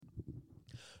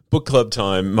Book club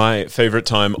time, my favourite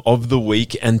time of the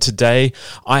week, and today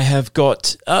I have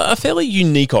got a fairly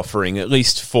unique offering, at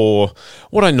least for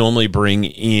what I normally bring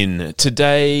in.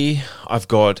 Today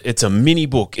it's a mini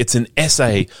book, it's an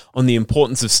essay on the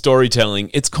importance of storytelling.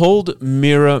 It's called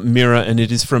Mirror, Mirror, and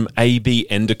it is from A.B.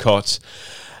 Endicott.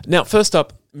 Now, first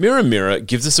up, Mirror, Mirror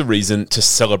gives us a reason to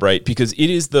celebrate because it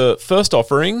is the first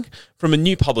offering from a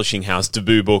new publishing house,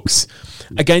 Taboo Books.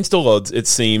 Against all odds, it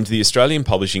seemed the Australian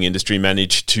publishing industry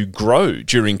managed to grow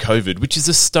during COVID, which is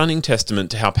a stunning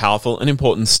testament to how powerful and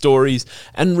important stories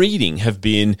and reading have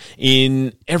been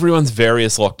in everyone's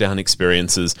various lockdown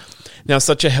experiences. Now,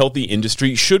 such a healthy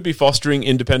industry should be fostering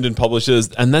independent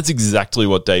publishers, and that's exactly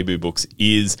what Debut Books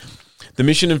is. The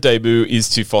mission of Debut is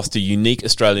to foster unique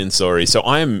Australian stories, so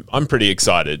I'm pretty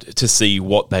excited to see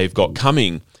what they've got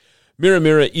coming. Mirror,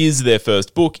 Mirror is their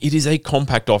first book. It is a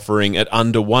compact offering at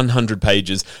under 100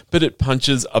 pages, but it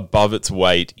punches above its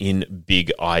weight in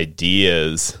big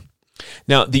ideas.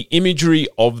 Now, the imagery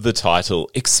of the title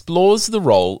explores the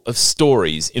role of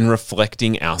stories in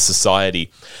reflecting our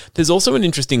society. There's also an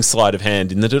interesting sleight of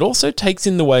hand in that it also takes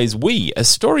in the ways we, as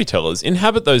storytellers,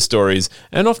 inhabit those stories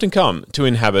and often come to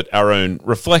inhabit our own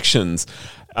reflections.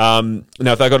 Now,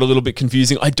 if that got a little bit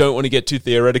confusing, I don't want to get too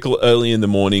theoretical early in the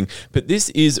morning, but this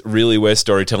is really where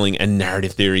storytelling and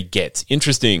narrative theory gets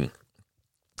interesting.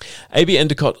 A.B.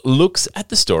 Endicott looks at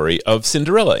the story of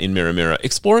Cinderella in Mirror, Mirror,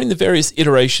 exploring the various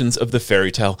iterations of the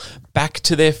fairy tale back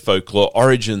to their folklore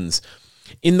origins.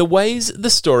 In the ways the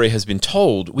story has been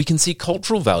told, we can see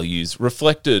cultural values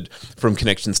reflected, from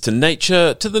connections to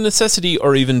nature to the necessity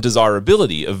or even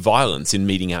desirability of violence in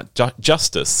meting out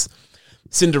justice.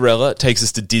 Cinderella takes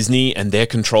us to Disney and their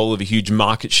control of a huge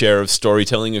market share of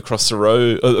storytelling across the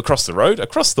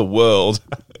world.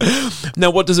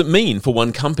 Now, what does it mean for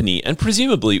one company, and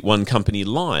presumably one company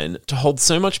line, to hold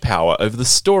so much power over the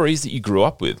stories that you grew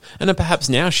up with and are perhaps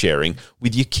now sharing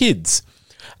with your kids?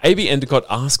 A.B. Endicott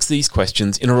asks these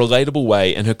questions in a relatable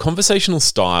way, and her conversational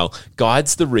style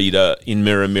guides the reader in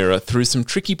Mirror, Mirror through some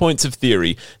tricky points of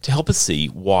theory to help us see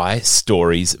why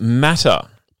stories matter.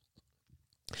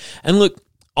 And look,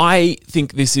 I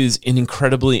think this is an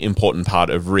incredibly important part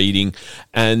of reading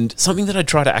and something that I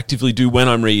try to actively do when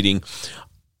I'm reading.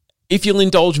 If you'll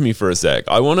indulge me for a sec,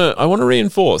 I want to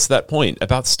reinforce that point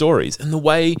about stories and the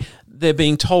way they're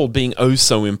being told being oh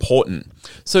so important.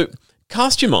 So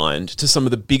cast your mind to some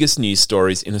of the biggest news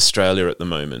stories in Australia at the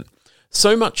moment.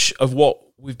 So much of what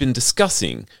we've been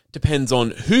discussing depends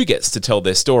on who gets to tell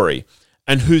their story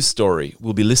and whose story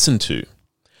will be listened to.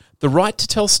 The right to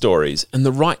tell stories and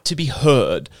the right to be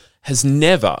heard has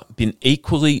never been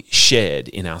equally shared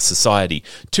in our society.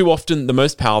 Too often, the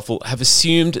most powerful have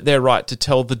assumed their right to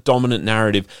tell the dominant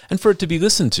narrative and for it to be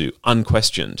listened to,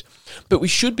 unquestioned. But we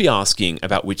should be asking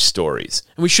about which stories,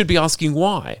 and we should be asking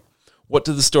why. What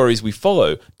do the stories we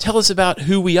follow tell us about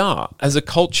who we are as a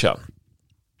culture?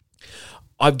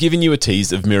 I've given you a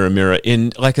tease of Mirror, Mirror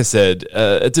in, like I said,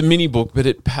 it's a mini book, but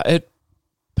it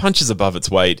punches above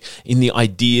its weight in the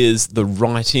ideas, the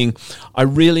writing. I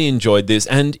really enjoyed this,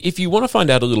 and if you want to find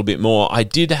out a little bit more, I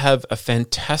did have a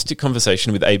fantastic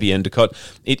conversation with A.B. Endicott.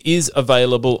 It is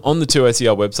available on the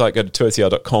 2SER website. Go to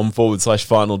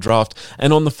 2SER.com/final draft,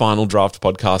 and on the Final Draft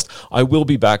podcast, I will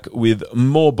be back with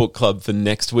more book club for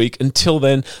next week. Until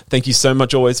then, thank you so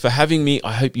much always for having me.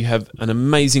 I hope you have an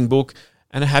amazing book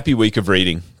and a happy week of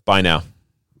reading. Bye now.